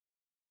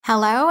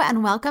Hello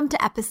and welcome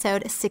to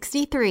episode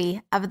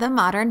 63 of The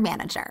Modern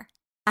Manager.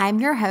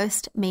 I'm your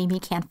host, Mamie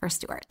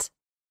Canfer-Stewart.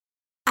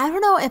 I don't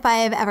know if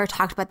I've ever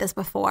talked about this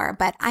before,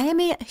 but I am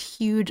a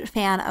huge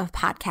fan of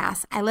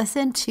podcasts. I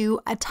listen to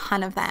a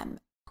ton of them,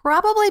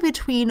 probably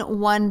between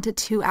 1 to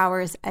 2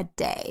 hours a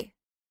day.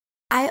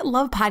 I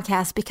love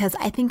podcasts because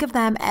I think of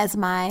them as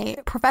my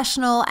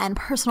professional and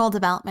personal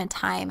development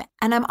time,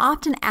 and I'm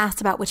often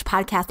asked about which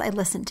podcast I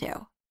listen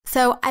to.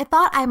 So I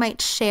thought I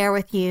might share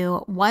with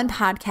you one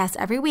podcast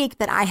every week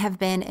that I have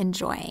been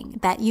enjoying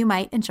that you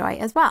might enjoy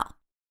as well.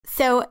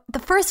 So the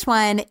first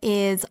one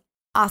is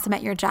Awesome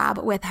at Your Job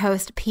with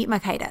host Pete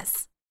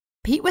Mockaitis.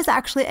 Pete was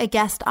actually a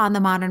guest on The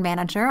Modern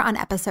Manager on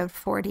episode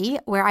 40,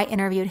 where I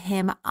interviewed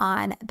him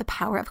on the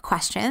power of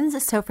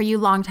questions. So for you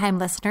longtime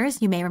listeners,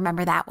 you may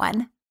remember that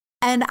one.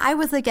 And I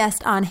was a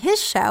guest on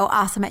his show,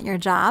 Awesome at Your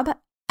Job,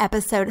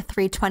 episode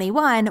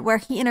 321, where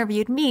he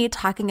interviewed me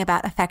talking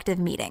about effective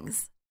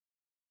meetings.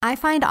 I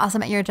find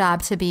Awesome at Your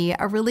Job to be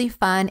a really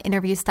fun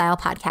interview style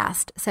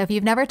podcast. So if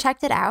you've never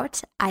checked it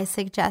out, I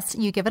suggest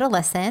you give it a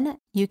listen.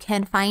 You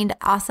can find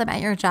Awesome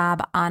at Your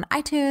Job on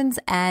iTunes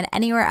and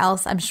anywhere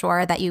else, I'm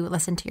sure, that you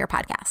listen to your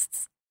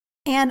podcasts.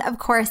 And of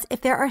course,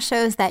 if there are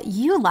shows that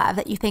you love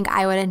that you think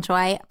I would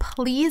enjoy,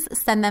 please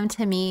send them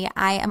to me.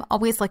 I am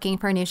always looking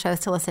for new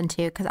shows to listen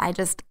to because I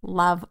just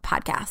love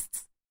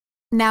podcasts.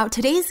 Now,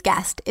 today's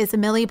guest is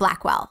Millie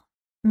Blackwell.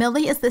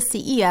 Millie is the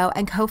CEO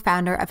and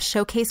co-founder of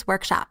Showcase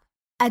Workshop,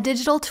 a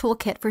digital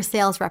toolkit for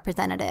sales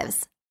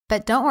representatives.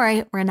 But don't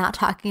worry, we're not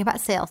talking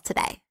about sales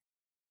today.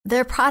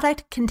 Their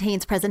product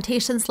contains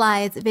presentation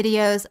slides,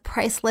 videos,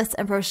 price lists,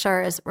 and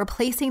brochures,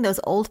 replacing those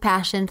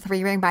old-fashioned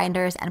 3-ring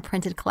binders and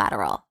printed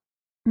collateral.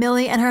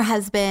 Millie and her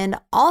husband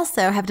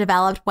also have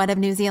developed one of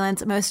New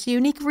Zealand's most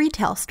unique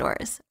retail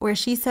stores, where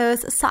she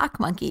sews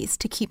sock monkeys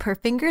to keep her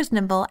fingers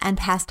nimble and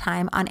pass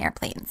time on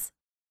airplanes.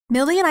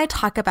 Millie and I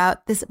talk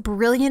about this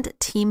brilliant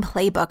team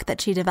playbook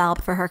that she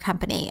developed for her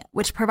company,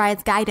 which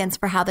provides guidance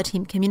for how the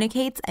team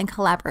communicates and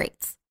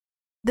collaborates.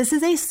 This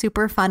is a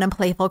super fun and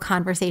playful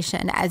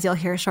conversation, as you'll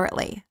hear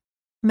shortly.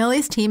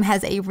 Millie's team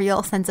has a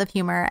real sense of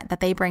humor that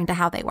they bring to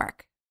how they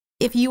work.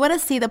 If you want to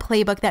see the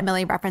playbook that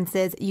Millie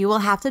references, you will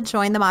have to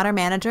join the Modern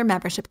Manager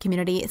membership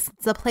community,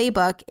 since the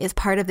playbook is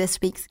part of this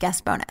week's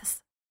guest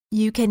bonus.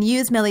 You can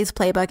use Millie's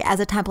playbook as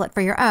a template for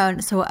your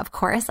own, so of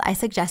course, I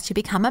suggest you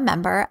become a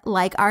member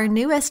like our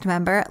newest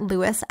member,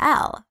 Lewis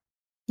L.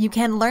 You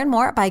can learn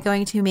more by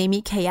going to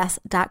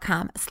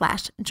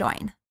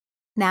mamieks.com/join.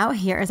 Now,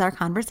 here is our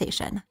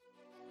conversation.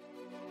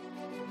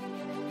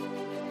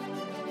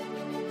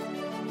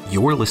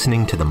 You're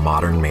listening to The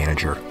Modern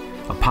Manager,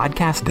 a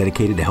podcast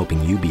dedicated to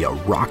helping you be a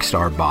rock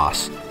star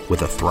boss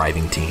with a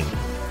thriving team.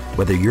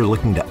 Whether you're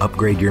looking to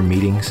upgrade your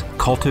meetings,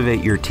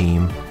 cultivate your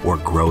team, or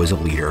grow as a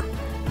leader,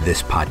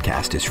 this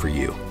podcast is for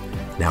you.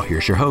 Now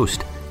here's your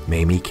host,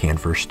 Mamie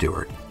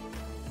Canfer-Stewart.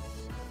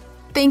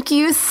 Thank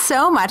you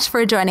so much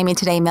for joining me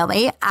today,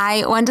 Millie.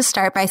 I want to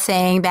start by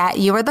saying that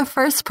you are the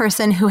first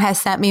person who has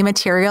sent me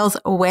materials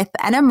with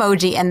an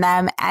emoji in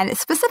them, and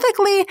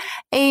specifically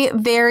a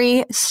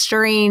very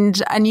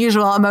strange,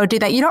 unusual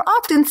emoji that you don't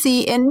often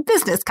see in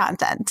business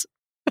content.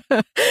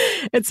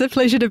 It's a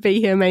pleasure to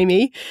be here,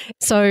 Mamie.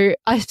 So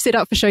I've set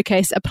up for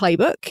Showcase a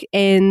playbook,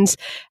 and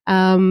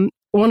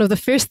one of the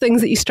first things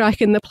that you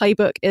strike in the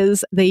playbook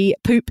is the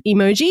poop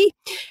emoji.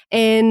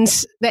 And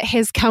that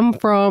has come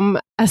from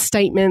a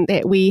statement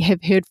that we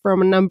have heard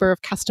from a number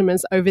of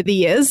customers over the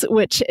years,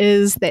 which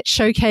is that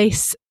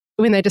Showcase,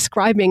 when they're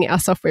describing our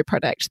software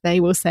product, they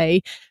will say,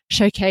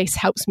 Showcase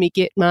helps me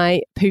get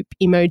my poop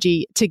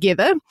emoji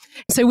together.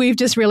 So we've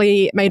just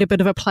really made a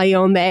bit of a play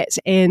on that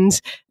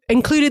and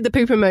included the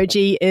poop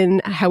emoji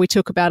in how we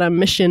talk about our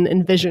mission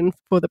and vision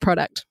for the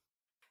product.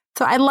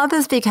 So I love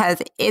this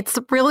because it's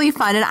really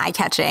fun and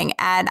eye-catching,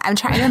 and I'm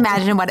trying to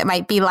imagine what it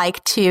might be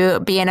like to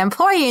be an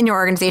employee in your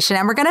organization.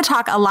 And we're going to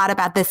talk a lot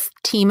about this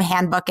team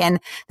handbook and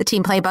the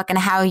team playbook and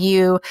how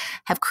you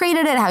have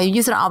created it, how you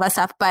use it, all that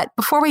stuff. But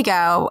before we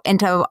go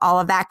into all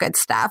of that good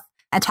stuff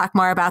and talk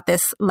more about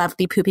this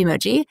lovely poop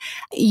emoji,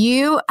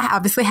 you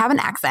obviously have an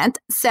accent.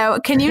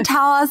 So can you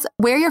tell us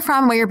where you're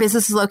from, where your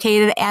business is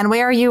located, and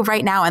where are you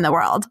right now in the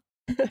world?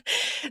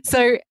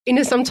 So,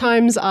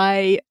 sometimes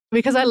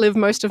because I live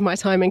most of my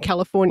time in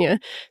California,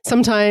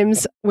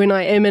 sometimes when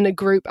I am in a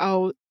group,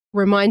 I'll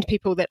remind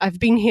people that I've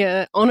been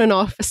here on and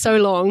off for so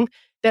long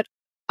that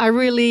I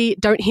really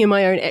don't hear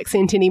my own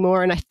accent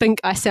anymore. And I think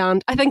I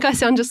sound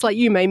just like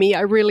you, Mamie.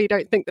 I really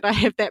don't think that I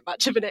have that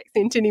much of an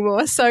accent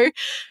anymore. So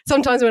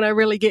sometimes when I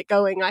really get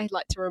going, I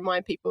like to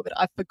remind people that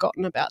I've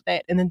forgotten about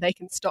that, and then they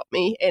can stop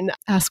me and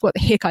ask what the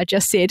heck I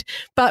just said.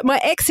 But my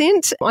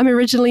accent, I'm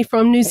originally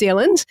from New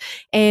Zealand,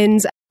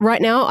 and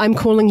right now I'm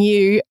calling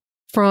you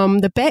from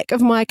the back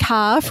of my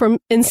car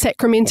in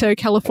Sacramento,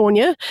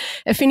 California.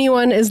 If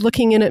anyone is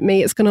looking in at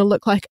me, it's going to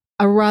look like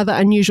a rather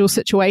unusual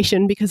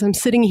situation because I'm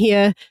sitting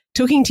here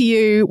talking to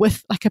you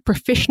with like a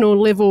professional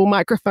level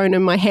microphone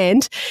in my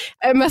hand.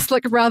 It must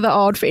look rather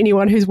odd for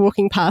anyone who's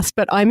walking past,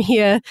 but I'm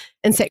here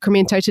in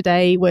Sacramento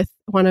today with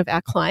one of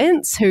our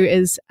clients who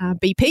is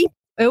BP,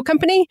 oil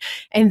company,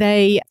 and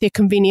their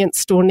convenience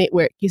store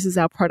network uses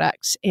our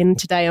product. And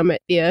today I'm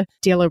at their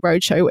dealer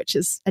roadshow, which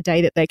is a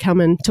day that they come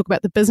and talk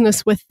about the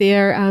business with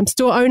their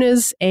store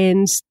owners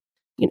and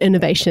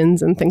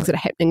innovations and things that are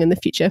happening in the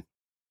future.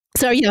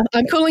 So yeah,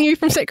 I'm calling you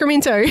from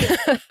Sacramento.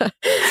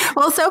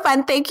 Well, so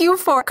fun. Thank you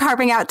for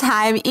carving out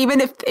time,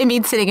 even if it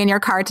means sitting in your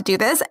car to do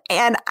this.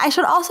 And I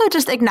should also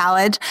just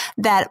acknowledge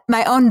that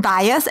my own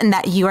bias and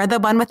that you are the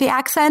one with the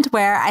accent,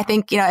 where I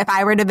think, if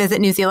I were to visit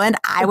New Zealand,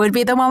 I would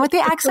be the one with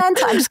the accent.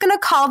 So I'm just going to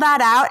call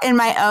that out in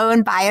my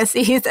own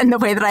biases and the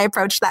way that I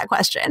approach that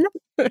question.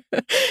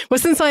 Well,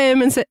 since I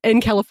am in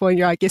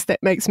California, I guess that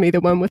makes me the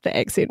one with the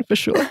accent for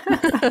sure.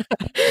 All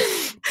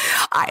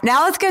right,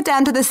 now let's get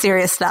down to the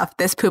serious stuff,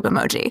 this poop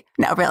emoji.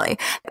 No, really.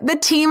 The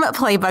team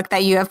playbook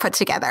that you have put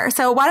together.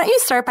 So why don't you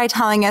start by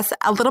telling us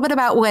a little bit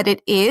about what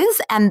it is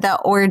and the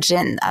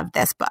origin of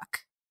this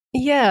book?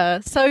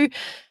 Yeah, so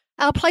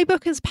our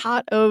playbook is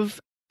part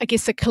of, I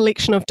guess, a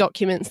collection of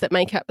documents that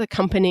make up the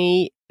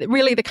company,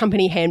 really the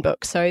company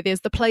handbook. So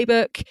there's the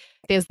playbook,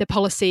 there's the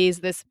policies,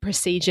 there's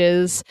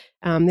procedures,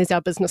 there's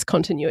our business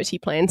continuity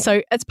plan.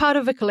 So it's part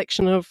of a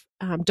collection of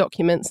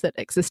documents that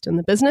exist in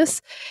the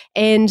business.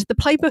 And the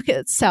playbook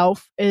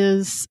itself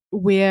is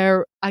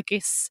where, I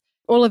guess,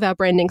 all of our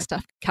branding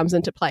stuff comes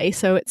into play.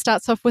 So it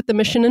starts off with the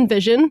mission and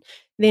vision,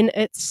 then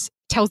it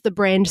tells the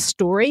brand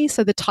story,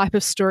 so the type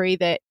of story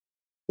that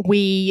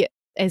we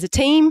as a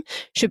team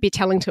should be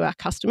telling to our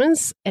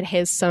customers. It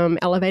has some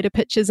elevator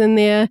pitches in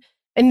there.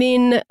 And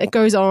then it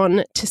goes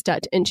on to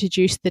start to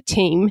introduce the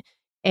team.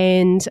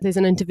 And there's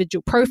an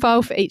individual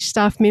profile for each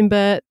staff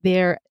member.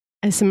 There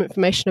is some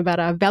information about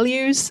our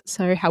values,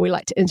 so how we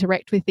like to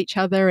interact with each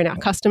other and our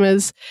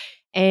customers.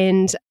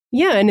 And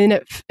yeah, and then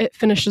it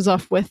finishes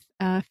off with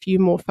a few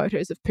more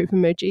photos of poop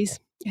emojis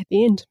at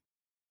the end.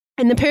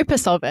 And the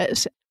purpose of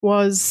it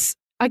was,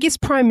 I guess,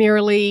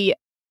 primarily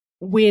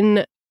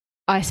when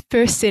I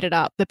first set it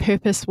up, the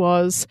purpose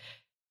was,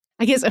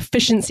 I guess,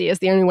 efficiency is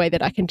the only way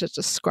that I can just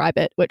describe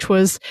it, which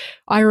was,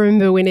 I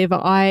remember whenever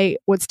I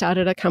would start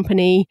at a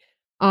company,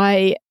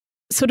 I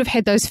sort of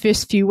had those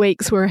first few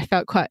weeks where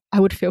I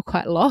would feel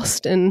quite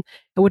lost, and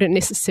I wouldn't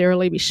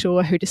necessarily be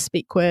sure who to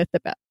speak with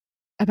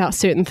about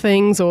certain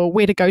things, or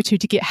where to go to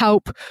get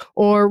help,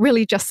 or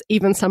really just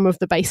even some of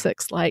the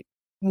basics like,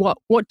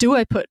 what do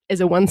I put as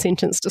a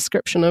one-sentence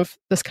description of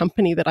this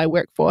company that I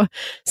work for?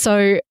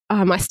 So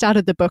I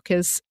started the book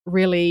as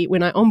really,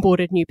 when I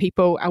onboarded new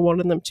people, I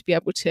wanted them to be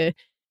able to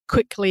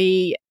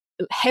quickly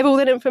have all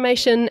that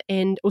information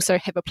and also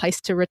have a place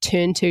to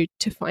return to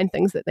find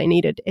things that they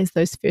needed as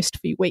those first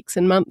few weeks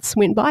and months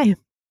went by.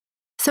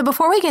 So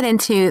before we get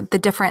into the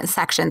different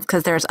sections,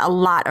 because there's a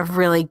lot of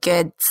really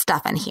good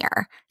stuff in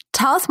here,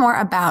 tell us more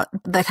about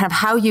the kind of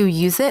how you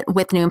use it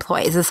with new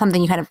employees. Is it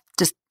something you kind of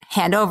just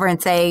hand over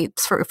and say,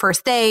 for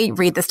first day,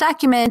 read this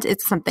document?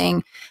 It's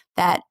something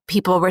that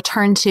people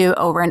return to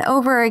over and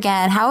over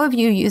again. How have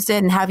you used it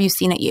and how have you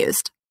seen it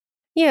used?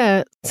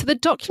 Yeah, so the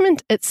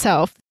document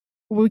itself,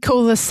 we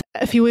call this,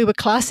 if we were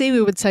classy,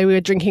 we would say we were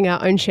drinking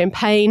our own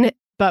champagne,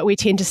 but we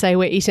tend to say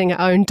we're eating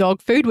our own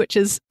dog food, which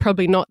is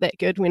probably not that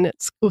good when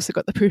it's also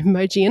got the poop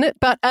emoji in it.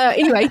 But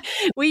anyway,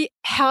 we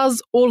house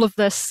all of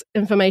this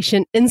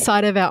information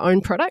inside of our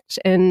own product,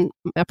 and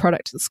our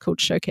product is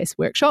called Showcase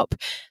Workshop.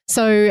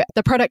 So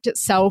the product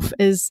itself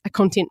is a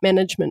content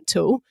management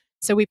tool.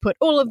 So we put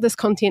all of this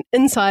content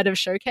inside of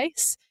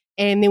Showcase,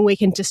 and then we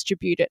can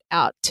distribute it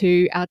out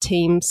to our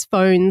team's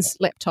phones,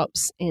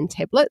 laptops, and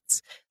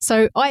tablets.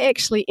 So I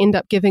actually end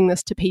up giving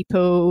this to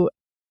people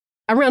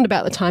around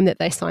about the time that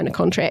they sign a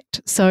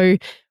contract. So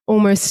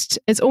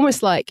it's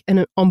almost like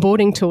an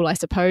onboarding tool, I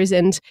suppose.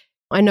 And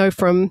I know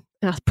from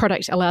our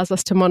product allows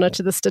us to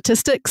monitor the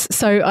statistics.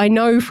 So I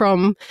know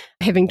from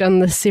having done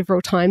this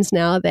several times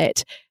now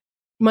that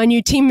my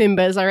new team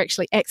members are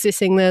actually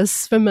accessing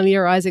this,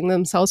 familiarizing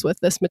themselves with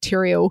this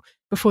material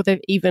before they've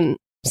even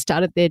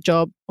started their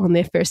job on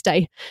their first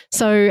day.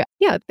 So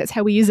yeah, that's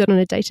how we use it in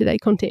a day-to-day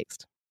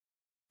context.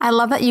 I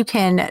love that you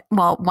can,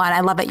 well, one, I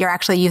love that you're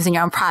actually using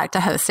your own product to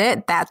host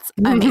it. That's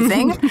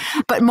amazing.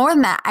 But more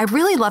than that, I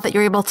really love that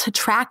you're able to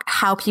track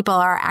how people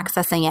are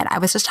accessing it. I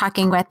was just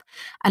talking with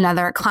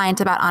another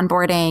client about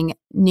onboarding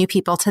new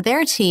people to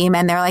their team.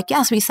 And they're like,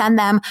 yes, we send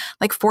them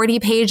like 40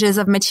 pages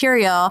of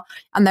material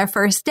on their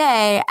first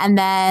day. And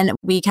then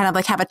we kind of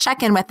like have a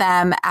check-in with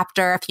them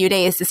after a few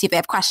days to see if they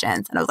have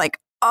questions. And I was like,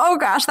 oh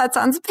gosh, that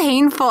sounds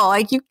painful.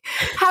 Like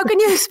how can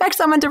you expect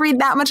someone to read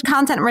that much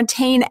content and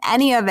retain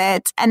any of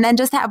it and then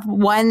just have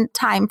one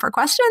time for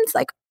questions?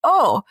 Like,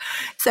 oh,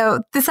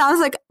 so this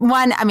sounds like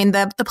one, I mean,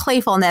 the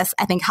playfulness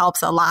I think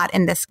helps a lot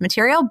in this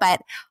material,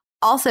 but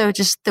also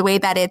just the way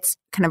that it's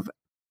kind of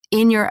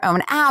in your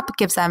own app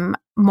gives them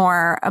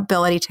more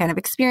ability to kind of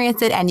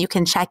experience it, and you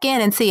can check in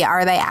and see,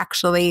 are they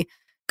actually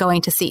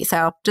going to see?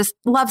 So just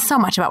love so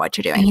much about what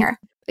you're doing here.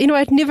 You know,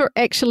 I'd never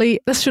actually,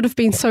 this should have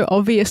been so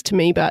obvious to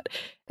me, but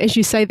as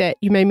you say that,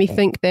 you made me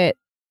think that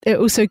it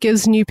also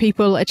gives new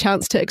people a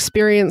chance to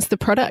experience the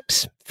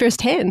product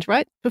firsthand,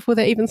 right? Before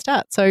they even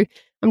start. So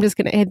I'm just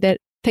going to add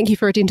that. Thank you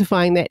for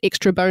identifying that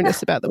extra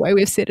bonus about the way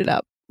we've set it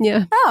up.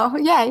 Yeah. Oh,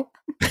 yay.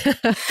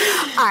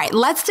 All right,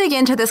 let's dig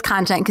into this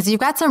content because you've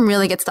got some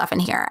really good stuff in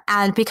here.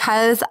 And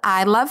because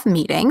I love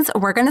meetings,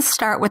 we're going to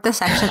start with the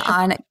section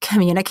on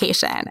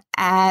communication.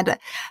 And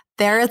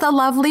there is a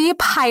lovely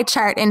pie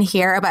chart in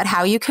here about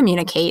how you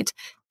communicate.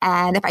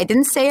 And if I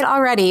didn't say it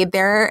already,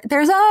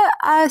 there's a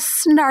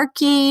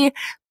snarky,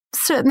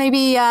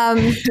 maybe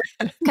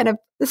kind of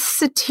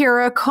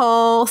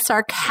satirical,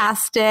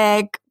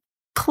 sarcastic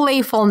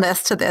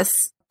playfulness to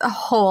this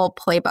whole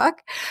playbook.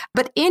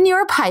 But in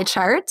your pie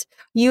chart,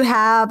 you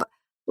have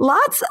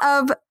lots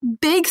of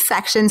big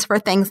sections for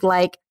things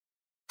like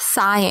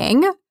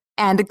sighing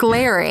and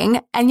glaring,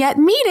 and yet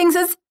meetings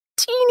is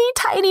teeny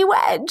tiny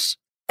wedge.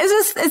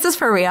 Is this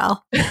for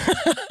real?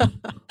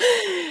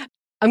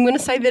 I'm going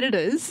to say that it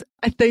is.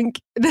 I think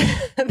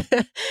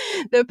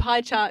the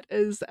pie chart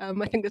is, I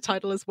think the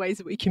title is Ways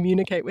That We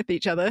Communicate with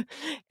Each Other.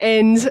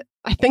 And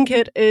I think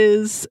it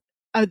is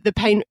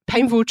the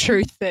painful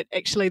truth that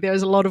actually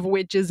there's a lot of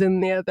wedges in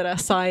there that are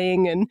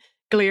sighing and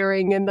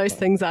glaring, and those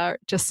things are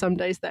just some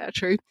days they are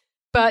true.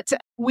 But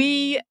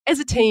we, as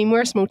a team,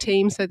 we're a small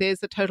team, so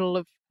there's a total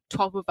of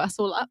 12 of us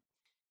all up.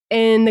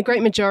 And the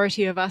great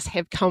majority of us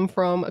have come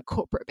from a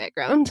corporate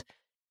background.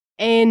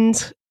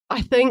 And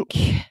I think,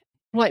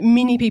 like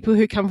many people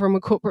who come from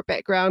a corporate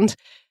background,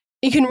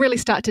 you can really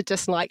start to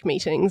dislike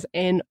meetings.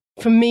 And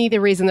for me,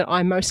 the reason that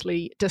I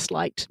mostly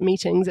disliked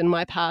meetings in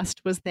my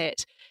past was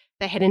that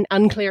they had an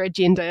unclear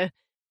agenda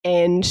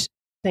and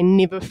they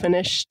never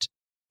finished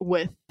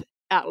with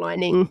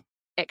outlining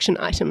action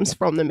items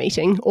from the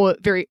meeting, or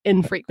very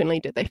infrequently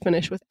did they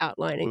finish with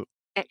outlining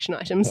action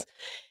items.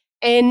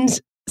 And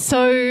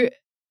so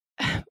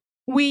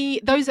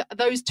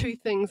those two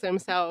things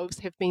themselves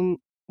have been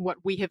what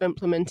we have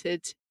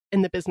implemented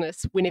in the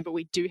business whenever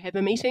we do have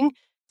a meeting.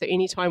 So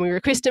anytime we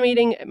request a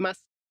meeting,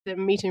 the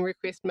meeting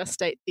request must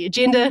state the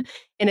agenda,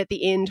 and at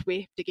the end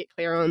we have to get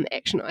clear on the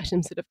action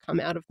items that have come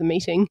out of the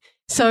meeting.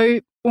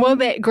 So while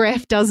that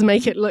graph does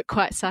make it look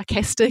quite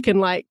sarcastic and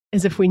like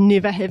as if we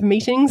never have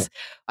meetings,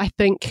 I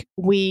think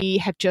we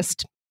have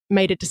just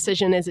made a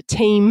decision as a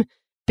team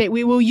that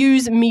we will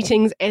use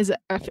meetings as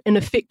an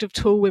effective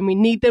tool when we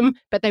need them,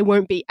 but they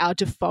won't be our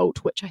default,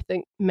 which I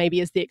think maybe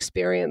is the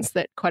experience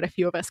that quite a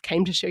few of us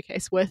came to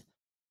Showcase with.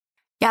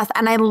 Yes,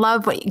 and I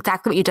love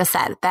exactly what you just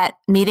said, that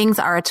meetings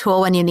are a tool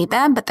when you need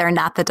them, but they're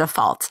not the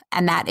default.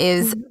 And that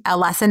is a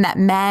lesson that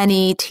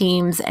many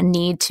teams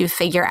need to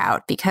figure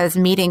out, because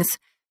meetings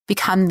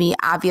become the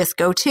obvious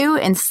go-to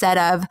instead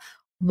of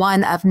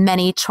one of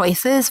many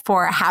choices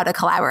for how to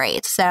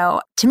collaborate.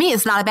 So to me,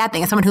 it's not a bad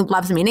thing. As someone who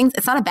loves meetings,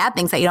 it's not a bad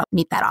thing that you don't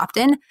meet that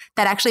often.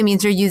 That actually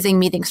means you're using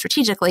meetings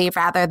strategically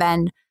rather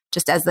than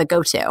just as the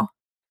go-to.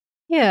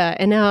 Yeah,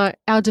 and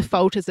our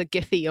default is a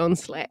Giphy on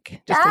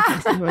Slack, just in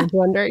case anyone's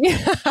wondering.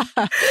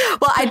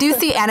 Well, I do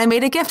see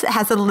animated GIF that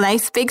has a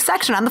nice big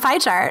section on the pie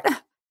chart.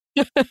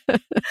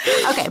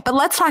 Okay, but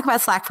let's talk about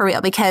Slack for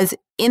real, because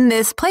in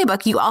this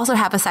playbook, you also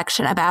have a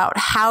section about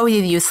how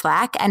you use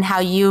Slack and how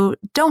you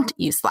don't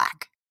use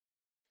Slack.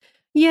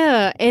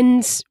 Yeah,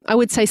 and I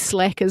would say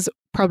Slack is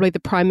probably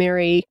the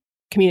primary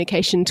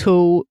communication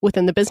tool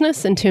within the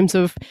business in terms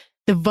of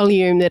the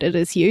volume that it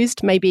is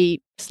used.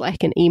 Maybe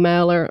Slack and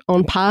email are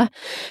on par.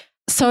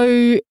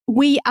 So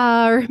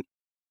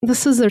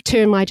this is a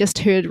term I just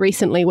heard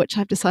recently, which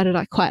I've decided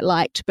I quite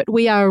liked, but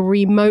we are a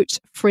remote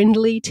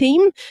friendly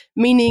team,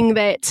 meaning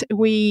that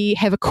we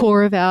have the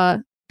core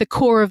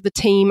of the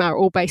team are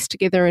all based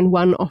together in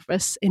one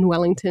office in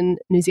Wellington,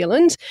 New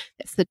Zealand.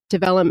 That's the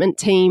development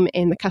team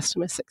and the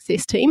customer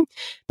success team.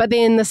 But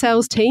then the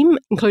sales team,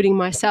 including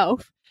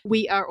myself,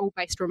 we are all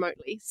based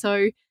remotely.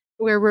 So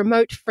we're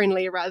remote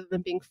friendly rather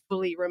than being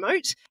fully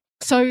remote.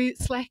 So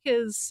Slack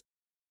is,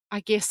 I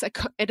guess,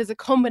 it is a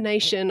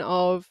combination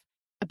of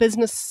a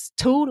business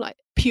tool, like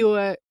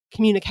pure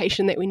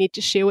communication that we need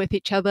to share with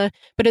each other,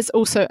 but it's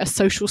also a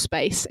social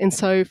space. And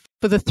so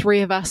for the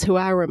three of us who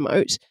are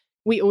remote,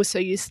 we also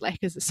use Slack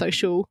as a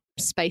social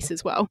space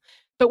as well.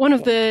 But one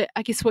of the,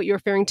 I guess what you're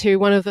referring to,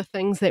 one of the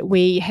things that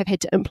we have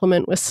had to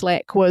implement with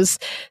Slack was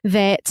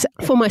that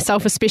for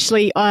myself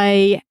especially,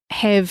 I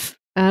have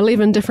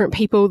 11 different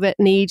people that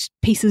need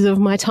pieces of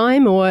my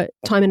time or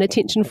time and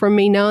attention from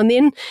me now and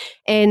then.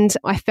 And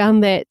I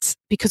found that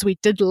because we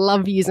did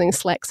love using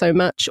Slack so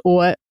much,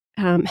 or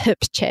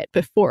HipChat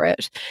before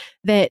it,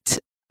 that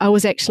I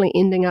was actually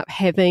ending up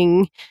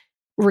having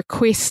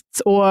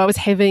requests, or I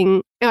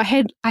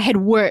had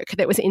work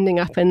that was ending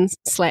up in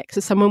Slack.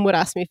 So someone would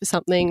ask me for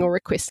something or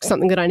request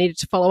something that I needed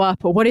to follow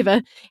up or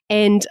whatever.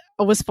 And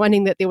I was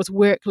finding that there was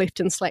work left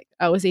in Slack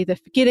I was either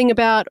forgetting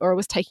about or it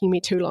was taking me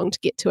too long to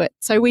get to it.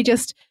 So we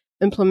just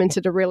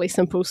implemented a really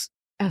simple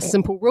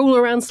rule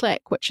around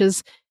Slack, which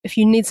is if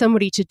you need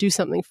somebody to do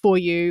something for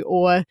you,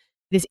 or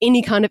there's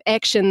any kind of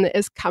action that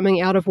is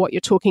coming out of what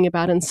you're talking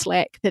about in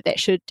Slack, that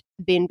should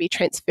then be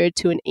transferred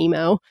to an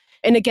email.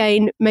 And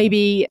again,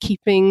 maybe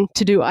keeping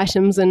to-do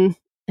items in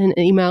an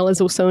email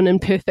is also an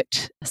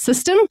imperfect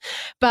system,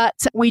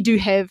 but we do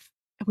have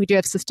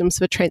systems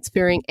for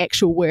transferring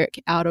actual work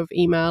out of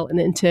email and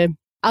into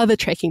other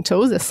tracking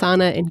tools,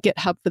 Asana and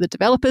GitHub for the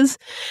developers.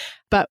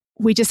 But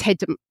we just had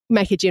to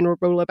make a general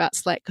rule about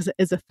Slack because it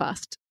is a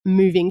fast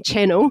moving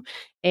channel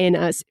and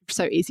it's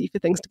so easy for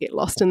things to get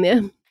lost in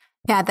there.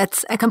 Yeah,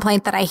 that's a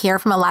complaint that I hear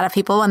from a lot of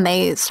people when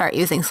they start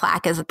using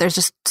Slack is that there's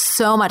just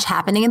so much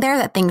happening in there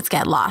that things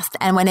get lost.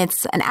 And when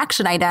it's an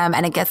action item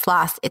and it gets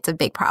lost, it's a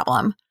big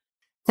problem.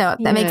 So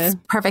that makes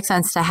perfect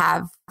sense to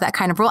have that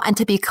kind of rule and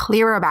to be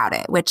clear about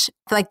it, which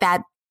I feel like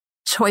that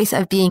choice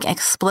of being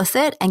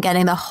explicit and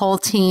getting the whole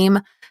team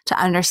to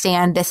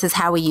understand this is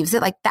how we use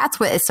it. Like that's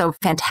what is so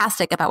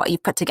fantastic about what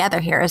you've put together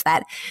here is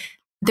that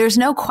there's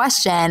no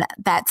question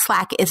that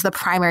Slack is the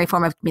primary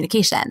form of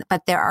communication,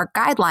 but there are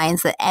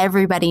guidelines that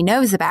everybody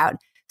knows about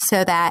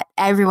so that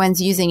everyone's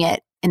using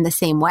it in the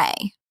same way.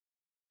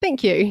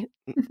 Thank you.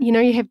 You know,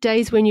 you have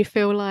days when you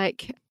feel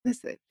like,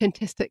 there's a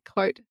fantastic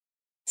quote,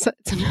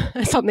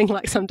 something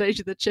like some days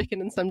you're the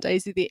chicken and some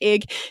days you're the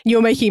egg.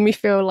 You're making me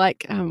feel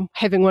like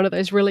having one of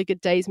those really good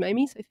days,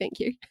 Mamie, so thank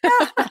you.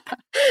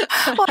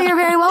 Well, you're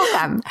very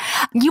welcome.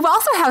 You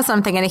also have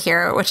something in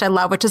here, which I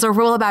love, which is a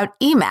rule about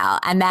email,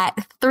 and that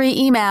 3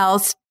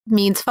 emails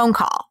means phone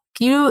call.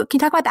 Can you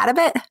talk about that a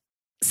bit?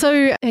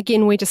 So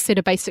again, we just set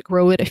a basic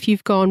rule that if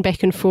you've gone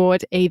back and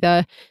forward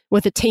either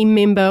with a team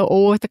member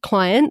or with a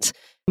client,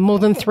 more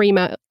than 3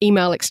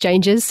 email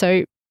exchanges,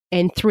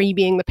 and 3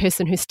 being the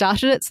person who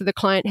started it. So the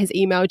client has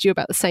emailed you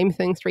about the same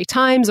thing 3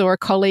 times, or a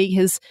colleague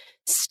has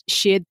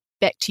shared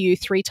back to you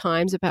 3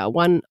 times about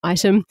one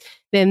item,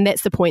 then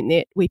that's the point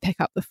that we pick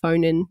up the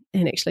phone and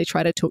actually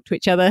try to talk to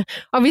each other.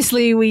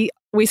 Obviously, we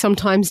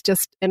sometimes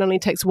it only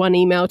takes 1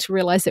 email to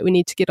realize that we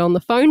need to get on the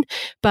phone.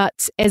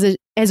 But as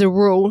a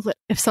rule,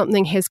 if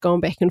something has gone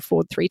back and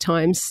forward 3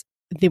 times,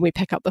 then we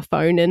pick up the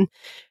phone. And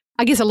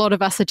I guess a lot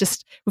of us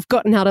we've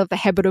gotten out of the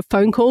habit of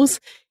phone calls.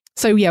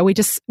 So yeah, we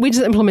just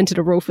implemented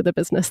a rule for the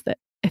business that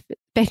if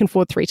it's back and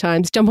forth 3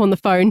 times, jump on the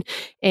phone,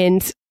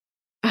 and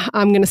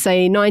I'm going to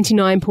say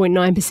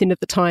 99.9% of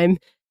the time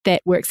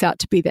that works out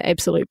to be the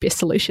absolute best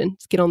solution.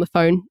 Just get on the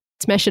phone,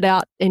 smash it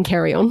out, and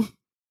carry on.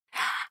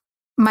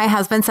 My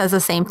husband says the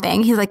same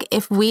thing. He's like,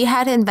 if we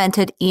had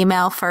invented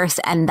email first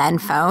and then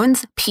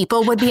phones,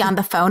 people would be on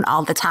the phone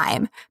all the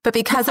time. But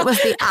because it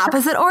was the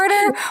opposite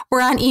order,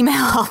 we're on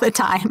email all the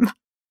time.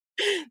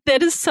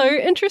 That is so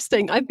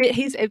interesting. I bet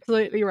he's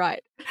absolutely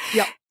right.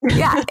 Yep.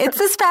 Yeah, it's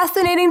this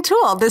fascinating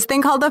tool, this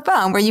thing called the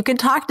phone, where you can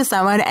talk to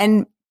someone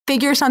and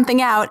figure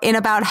something out in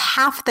about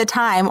half the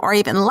time or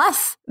even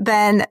less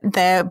than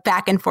the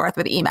back and forth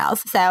with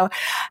emails. So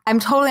I'm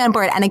totally on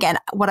board. And again,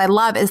 what I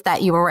love is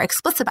that you were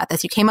explicit about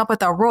this. You came up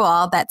with a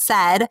rule that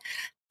said,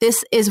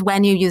 this is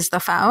when you use the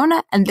phone,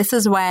 and this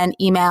is when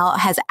email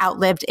has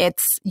outlived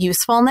its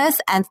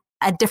usefulness and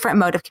a different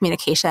mode of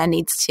communication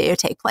needs to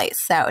take place.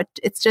 So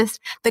it's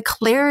just the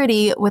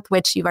clarity with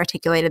which you've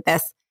articulated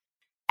this,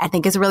 I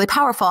think, is really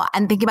powerful.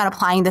 And thinking about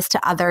applying this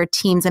to other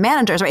teams and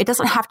managers, right? It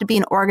doesn't have to be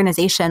an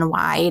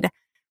organization-wide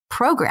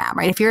program,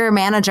 right? If you're a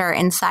manager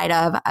inside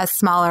of a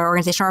smaller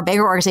organization or a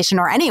bigger organization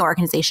or any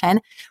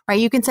organization, right?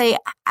 You can say,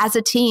 as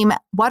a team,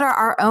 what are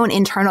our own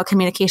internal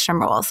communication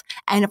rules?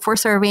 And if we're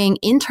serving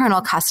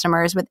internal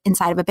customers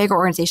inside of a bigger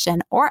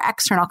organization or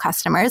external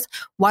customers,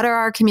 what are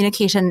our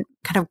communication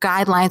kind of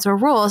guidelines or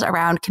rules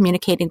around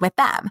communicating with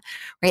them,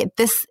 right?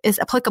 This is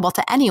applicable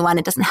to anyone.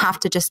 It doesn't have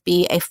to just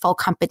be a full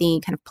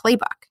company kind of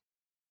playbook.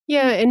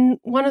 Yeah, and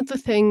one of the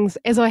things,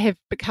 as I have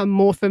become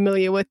more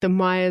familiar with the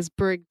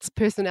Myers-Briggs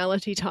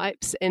personality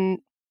types and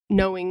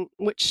knowing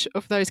which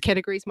of those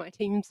categories my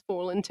teams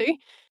fall into,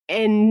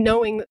 and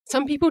knowing that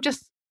some people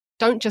just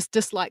don't just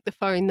dislike the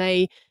phone,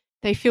 they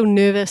feel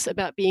nervous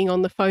about being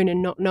on the phone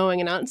and not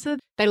knowing an answer.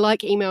 They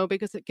like email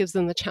because it gives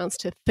them the chance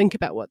to think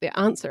about what their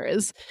answer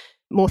is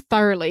more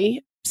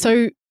thoroughly.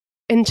 So,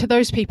 and to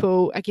those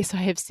people, I guess I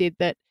have said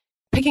that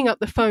picking up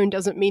the phone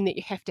doesn't mean that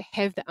you have to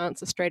have the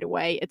answer straight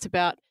away. It's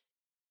about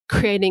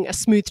creating a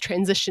smooth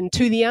transition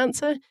to the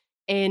answer,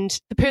 and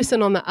the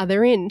person on the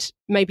other end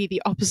may be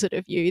the opposite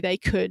of you. They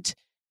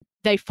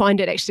find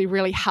it actually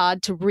really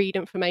hard to read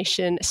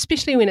information,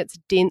 especially when it's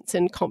dense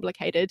and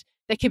complicated.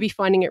 They could be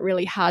finding it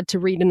really hard to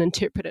read and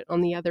interpret it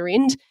on the other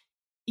end.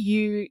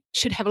 You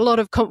should have a lot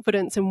of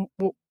confidence in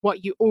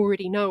what you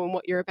already know and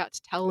what you're about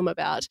to tell them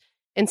about.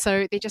 And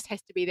so there just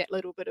has to be that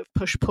little bit of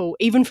push-pull,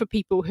 even for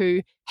people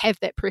who have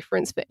that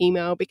preference for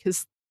email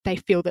because they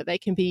feel that they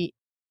can be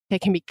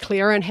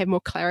clearer and have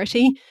more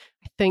clarity.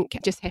 I think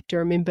you just have to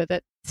remember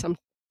that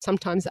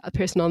sometimes the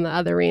person on the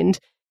other end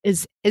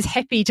is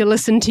happy to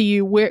listen to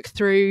you work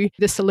through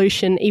the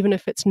solution, even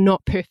if it's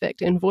not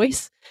perfect in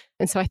voice.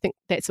 And so I think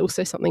that's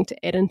also something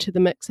to add into the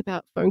mix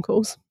about phone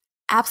calls.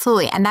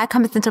 Absolutely. And that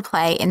comes into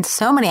play in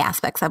so many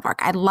aspects of work.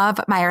 I love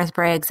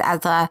Myers-Briggs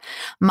as a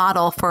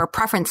model for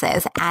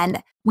preferences.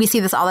 And we see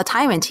this all the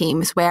time in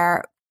teams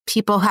where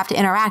people have to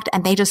interact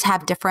and they just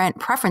have different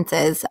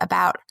preferences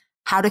about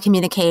how to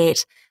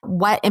communicate,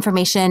 what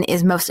information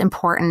is most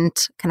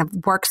important, kind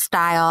of work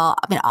style,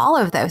 all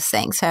of those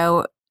things.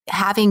 So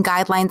having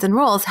guidelines and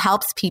rules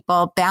helps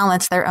people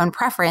balance their own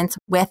preference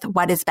with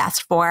what is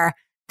best for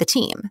the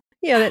team.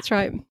 Yeah, that's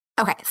right.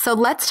 Okay, so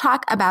let's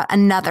talk about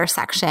another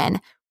section,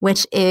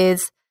 which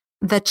is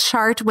the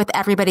chart with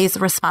everybody's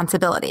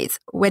responsibilities,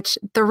 which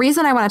the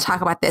reason I want to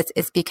talk about this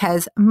is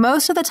because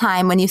most of the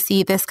time when you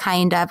see this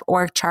kind of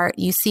org chart,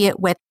 you see it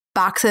with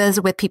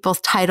boxes with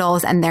people's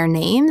titles and their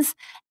names.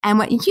 And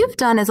what you've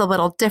done is a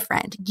little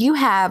different. You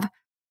have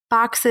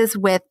boxes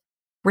with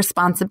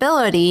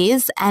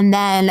responsibilities, and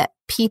then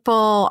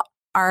people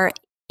are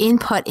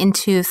input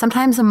into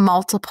sometimes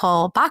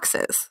multiple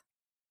boxes.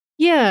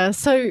 Yeah,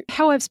 so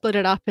how I've split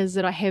it up is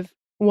that I have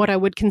what I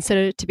would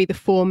consider to be the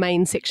 4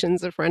 main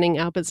sections of running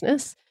our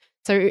business.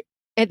 So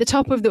at the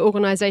top of the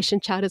organization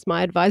chart is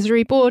my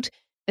advisory board,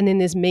 and then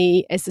there's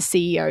me as the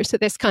CEO. So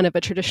that's kind of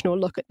a traditional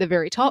look at the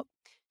very top.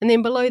 And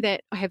then below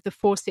that, I have the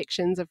 4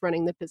 sections of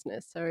running the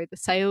business. So the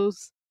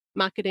sales,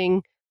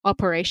 marketing,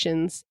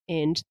 operations,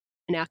 and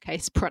in our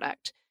case,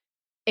 product.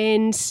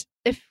 And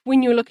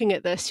when you're looking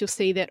at this, you'll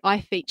see that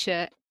I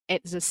feature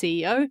as a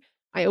CEO.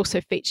 I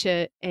also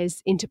feature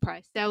as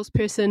enterprise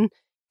salesperson.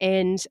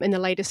 And in the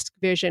latest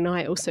version,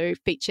 I also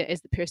feature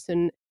as the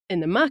person in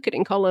the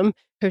marketing column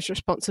who's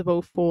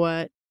responsible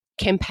for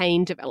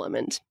campaign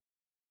development.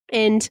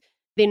 And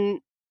then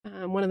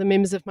one of the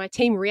members of my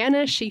team,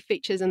 Rihanna, she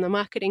features in the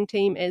marketing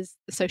team as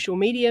the social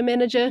media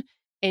manager.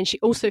 And she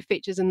also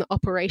features in the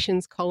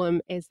operations column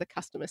as the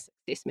customer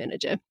success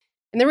manager.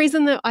 And the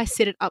reason that I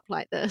set it up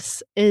like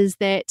this is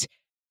that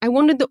I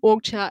wanted the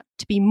org chart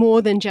to be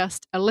more than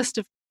just a list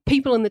of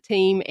people in the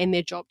team and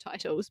their job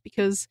titles,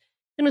 because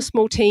in a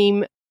small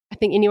team, I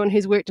think anyone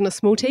who's worked in a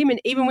small team,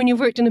 and even when you've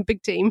worked in a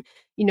big team,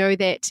 you know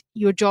that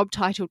your job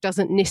title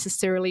doesn't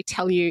necessarily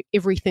tell you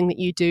everything that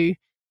you do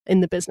in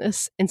the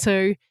business. And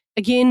so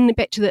again,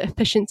 back to the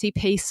efficiency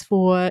piece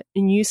for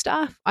new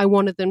staff, I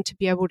wanted them to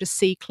be able to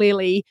see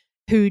clearly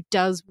who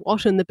does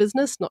what in the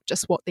business, not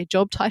just what their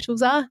job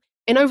titles are.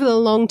 And over the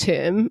long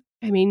term,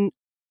 I mean,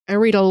 I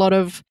read a lot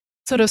of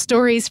sort of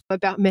stories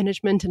about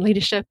management and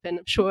leadership, and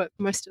I'm sure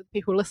most of the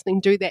people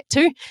listening do that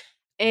too.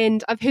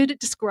 And I've heard it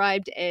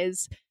described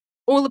as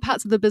all the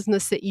parts of the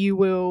business that you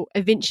will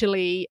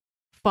eventually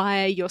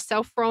fire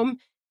yourself from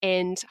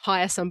and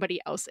hire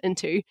somebody else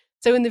into.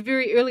 So in the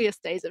very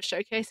earliest days of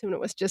Showcase, when it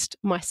was just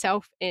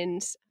myself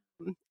and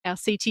our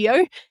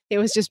CTO, there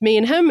was just me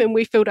and him, and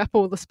we filled up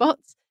all the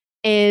spots.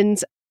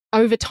 And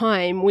over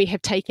time, we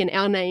have taken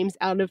our names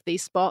out of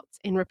these spots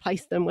and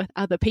replaced them with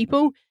other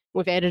people.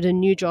 We've added in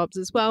new jobs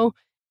as well.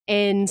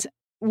 And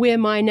where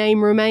my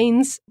name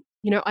remains,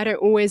 you know, I don't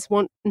always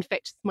want, in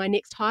fact, my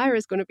next hire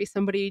is going to be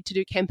somebody to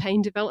do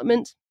campaign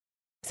development.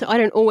 So I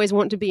don't always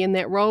want to be in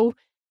that role.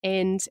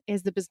 And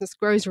as the business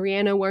grows,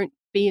 Rihanna won't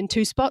be in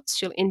 2 spots.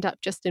 She'll end up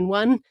just in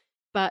 1.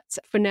 But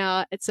for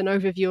now, it's an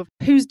overview of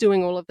who's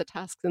doing all of the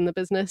tasks in the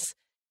business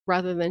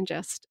rather than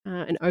just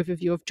an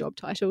overview of job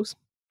titles.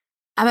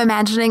 I'm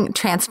imagining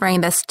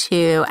transferring this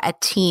to a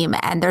team.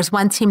 And there's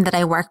one team that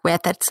I work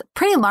with that's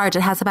pretty large.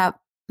 It has about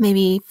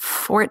maybe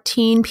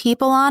 14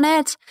 people on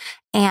it.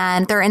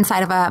 And they're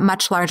inside of a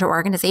much larger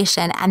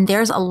organization. And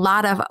there's a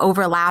lot of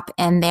overlap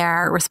in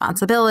their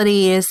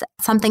responsibilities,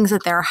 some things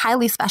that they're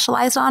highly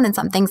specialized on and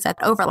some things that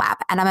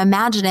overlap. And I'm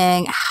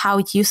imagining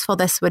how useful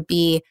this would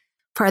be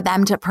for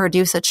them to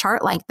produce a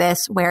chart like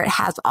this, where it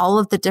has all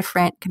of the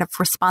different kind of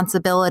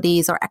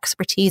responsibilities or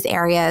expertise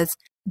areas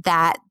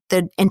that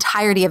the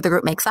entirety of the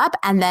group makes up,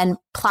 and then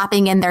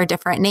plopping in their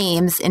different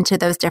names into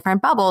those different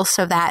bubbles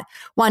so that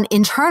one,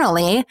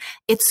 internally,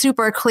 it's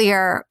super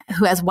clear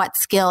who has what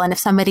skill. And if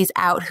somebody's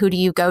out, who do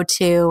you go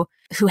to,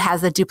 who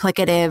has the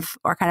duplicative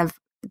or kind of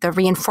the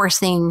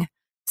reinforcing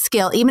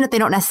skill, even if they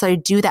don't necessarily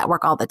do that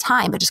work all the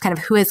time, but just kind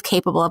of who is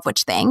capable of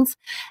which things.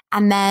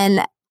 And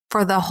then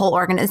for the whole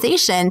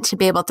organization to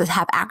be able to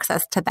have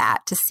access to that,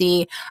 to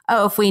see,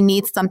 oh, if we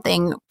need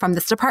something from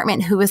this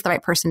department, who is the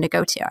right person to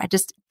go to?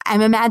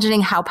 I'm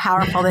imagining how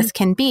powerful this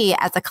can be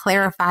as a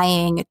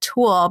clarifying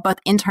tool, both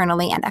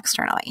internally and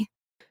externally.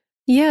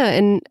 Yeah,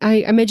 and I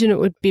imagine it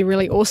would be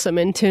really awesome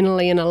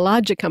internally in a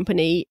larger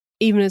company,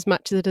 even as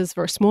much as it is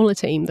for a smaller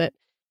team, that,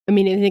 I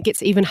mean, and it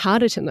gets even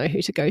harder to know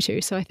who to go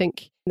to. So I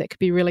think that could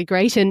be really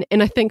great. And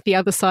I think the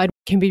other side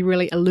can be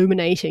really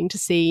illuminating to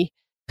see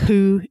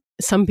who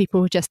some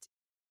people just,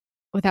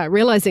 without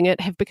realizing it,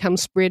 have become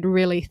spread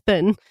really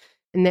thin.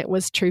 And that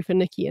was true for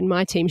Nikki and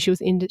my team.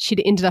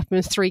 She'd ended up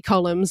in 3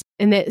 columns,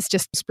 and that's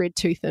just spread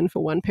too thin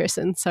for one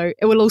person. So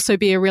it will also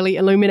be a really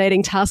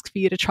illuminating task for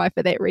you to try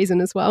for that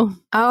reason as well.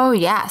 Oh,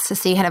 yes. To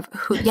see kind of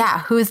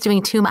who's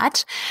doing too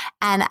much.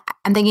 And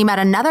I'm thinking about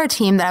another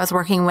team that I was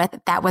working with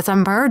that was a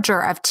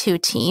merger of 2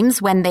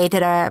 teams when they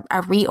did a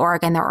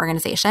reorg in their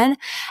organization.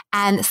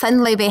 And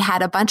suddenly they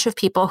had a bunch of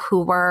people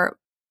who were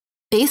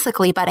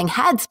basically butting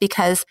heads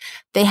because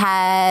they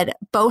had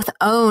both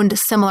owned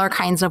similar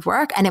kinds of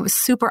work, and it was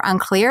super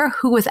unclear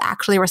who was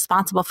actually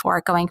responsible for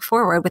it going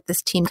forward with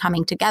this team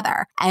coming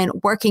together and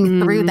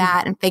working through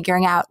that and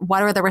figuring out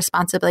what are the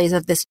responsibilities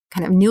of this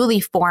kind of newly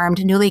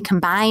formed, newly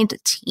combined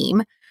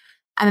team.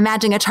 I'm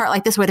imagining a chart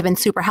like this would have been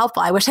super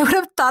helpful. I wish I would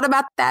have thought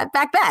about that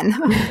back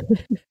then.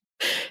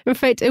 In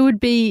fact, it would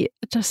be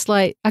just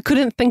like, I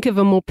couldn't think of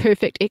a more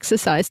perfect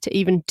exercise to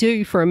even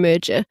do for a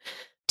merger,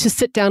 to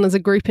sit down as a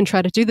group and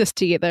try to do this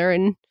together.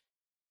 And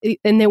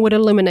that would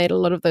eliminate a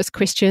lot of those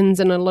questions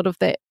and a lot of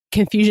that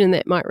confusion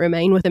that might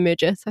remain with a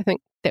merger. So I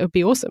think that would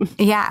be awesome.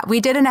 Yeah, we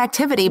did an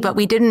activity, but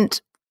we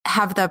didn't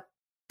have the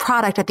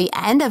product at the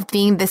end of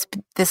being this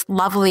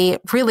lovely,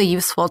 really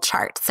useful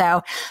chart.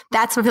 So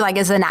that's what I feel like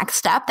is the next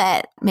step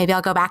that maybe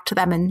I'll go back to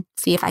them and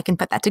see if I can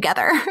put that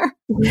together.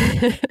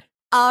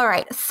 All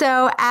right.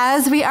 So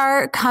as we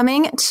are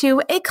coming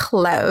to a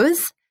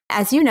close,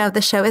 as you know,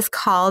 the show is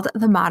called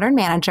The Modern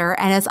Manager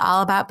and is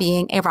all about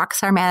being a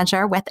rockstar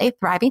manager with a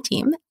thriving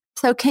team.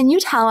 So can you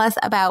tell us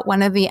about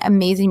one of the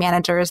amazing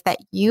managers that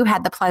you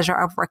had the pleasure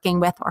of working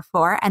with or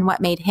for, and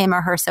what made him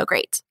or her so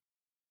great?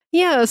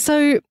 Yeah,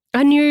 so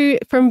I knew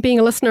from being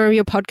a listener of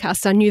your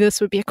podcast, I knew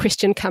this would be a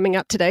question coming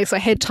up today, so I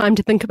had time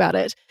to think about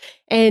it.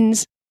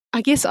 And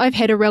I guess I've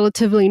had a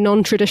relatively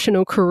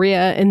non-traditional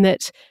career in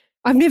that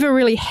I've never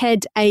really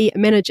had a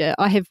manager.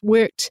 I have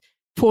worked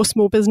for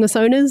small business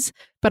owners,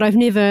 but I've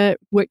never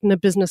worked in a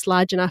business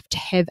large enough to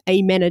have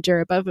a manager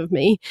above of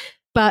me.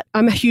 But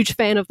I'm a huge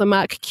fan of the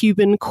Mark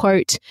Cuban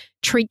quote,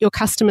 treat your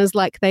customers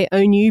like they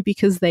own you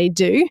because they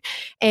do.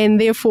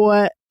 And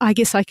therefore, I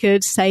guess I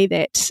could say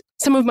that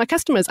some of my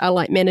customers are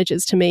like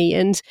managers to me.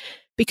 And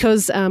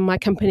because my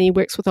company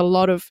works with a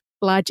lot of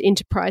large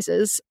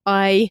enterprises,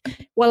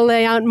 while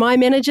they aren't my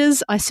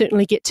managers, I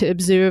certainly get to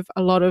observe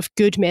a lot of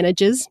good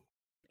managers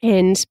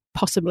and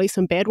possibly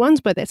some bad ones,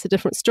 but that's a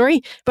different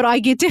story. But I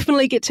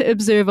definitely get to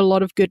observe a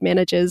lot of good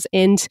managers.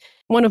 And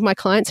one of my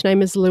clients'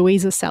 name is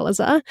Louisa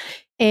Salazar.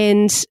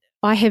 And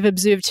I have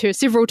observed her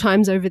several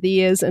times over the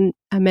years in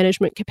a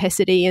management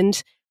capacity.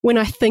 And when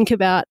I think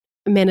about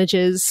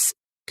managers,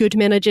 good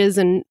managers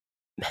and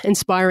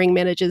inspiring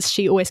managers,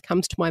 she always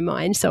comes to my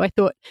mind. So I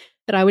thought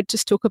that I would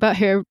just talk about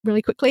her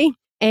really quickly.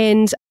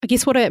 And I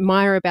guess what I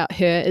admire about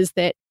her is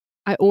that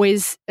I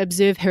always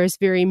observe her as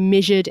very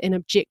measured and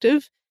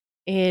objective.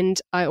 And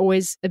I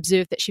always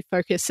observe that she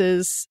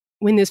focuses,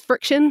 when there's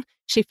friction,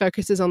 she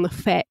focuses on the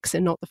facts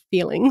and not the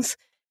feelings.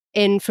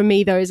 And for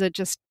me, those are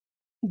just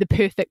the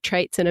perfect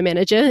traits in a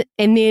manager.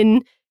 And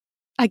then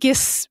I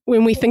guess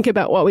when we think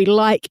about what we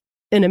like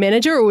in a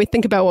manager, or we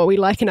think about what we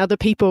like in other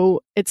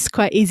people, it's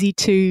quite easy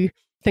to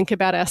think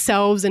about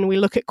ourselves, and we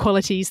look at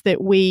qualities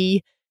that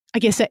we, I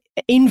guess, are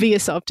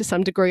envious of to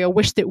some degree, or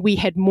wish that we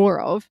had more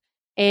of.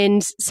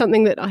 And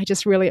something that I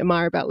just really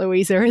admire about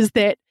Louisa is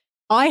that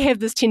I have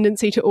this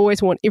tendency to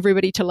always want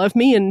everybody to love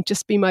me and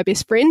just be my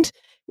best friend,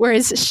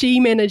 whereas she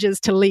manages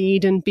to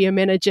lead and be a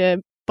manager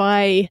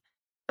by,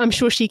 I'm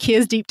sure she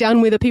cares deep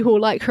down whether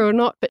people like her or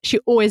not, but she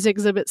always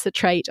exhibits the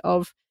trait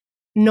of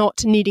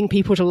not needing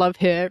people to love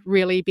her,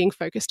 really being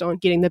focused on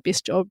getting the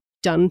best job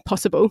done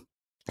possible.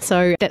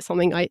 So that's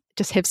something I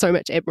just have so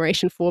much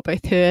admiration for.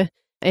 Both her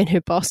and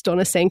her boss,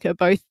 Donna Sanker,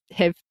 both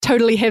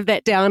totally have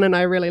that down, and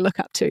I really look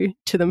up to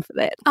them for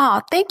that.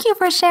 Oh, thank you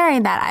for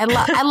sharing that. I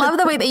love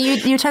the way that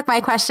you took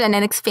my question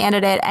and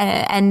expanded it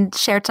and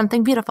shared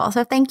something beautiful.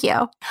 So thank you.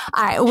 All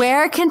right,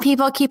 where can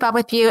people keep up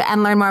with you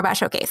and learn more about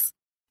Showcase?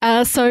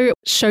 So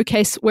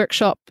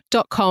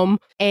showcaseworkshop.com,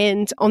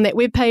 and on that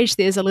webpage,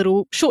 there's a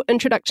little short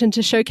introduction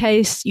to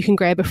Showcase. You can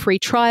grab a free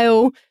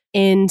trial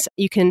and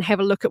you can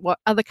have a look at what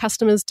other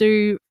customers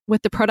do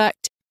with the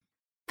product.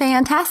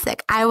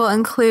 Fantastic. I will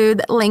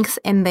include links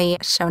in the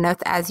show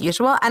notes as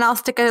usual, and I'll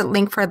stick a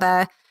link for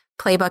the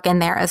playbook in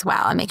there as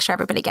well and make sure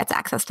everybody gets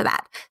access to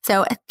that.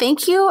 So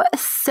thank you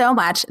so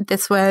much.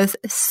 This was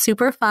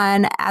super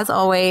fun. As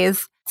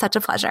always, such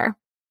a pleasure.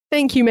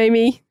 Thank you,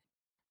 Mamie.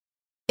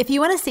 If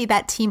you want to see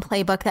that team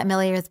playbook that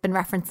Millie has been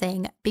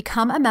referencing,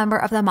 become a member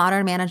of the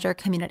Modern Manager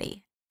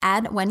community.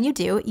 And when you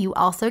do, you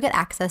also get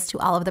access to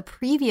all of the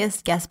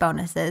previous guest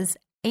bonuses,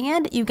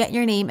 and you get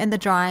your name in the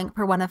drawing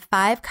for one of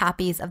 5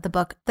 copies of the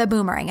book, The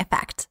Boomerang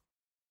Effect.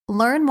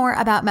 Learn more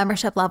about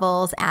membership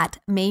levels at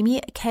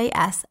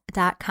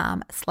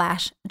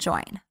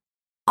mamieks.com/join.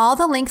 All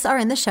the links are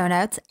in the show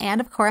notes,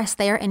 and of course,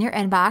 they are in your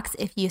inbox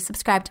if you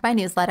subscribe to my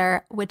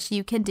newsletter, which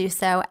you can do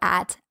so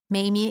at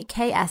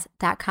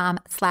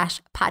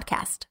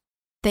mamieks.com/podcast.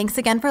 Thanks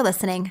again for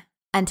listening.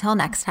 Until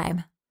next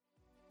time.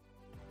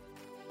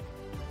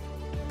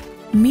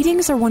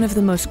 Meetings are one of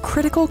the most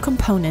critical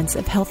components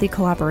of healthy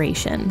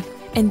collaboration,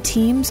 and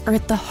teams are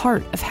at the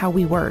heart of how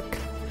we work.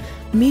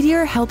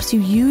 Meteor helps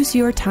you use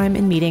your time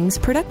in meetings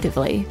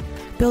productively,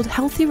 build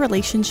healthy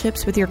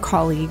relationships with your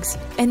colleagues,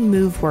 and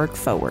move work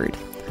forward.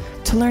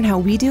 To learn how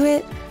we do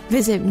it,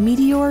 visit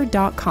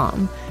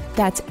meteor.com.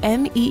 That's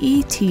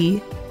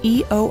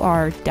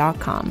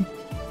MEETEOR.com.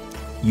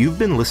 You've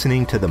been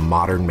listening to The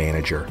Modern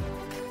Manager.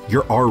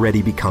 You're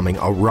already becoming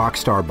a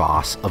rockstar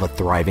boss of a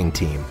thriving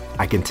team,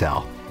 I can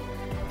tell.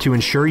 To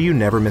ensure you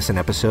never miss an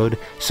episode,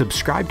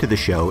 subscribe to the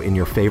show in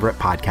your favorite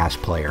podcast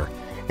player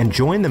and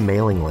join the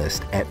mailing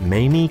list at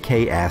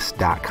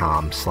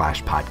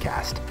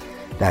mamieks.com/podcast.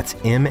 That's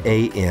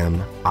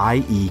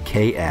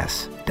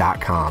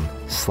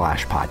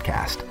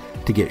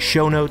MAMIEKS.com/podcast to get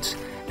show notes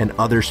and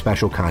other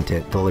special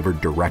content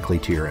delivered directly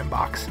to your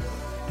inbox.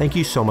 Thank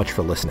you so much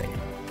for listening.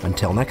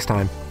 Until next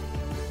time.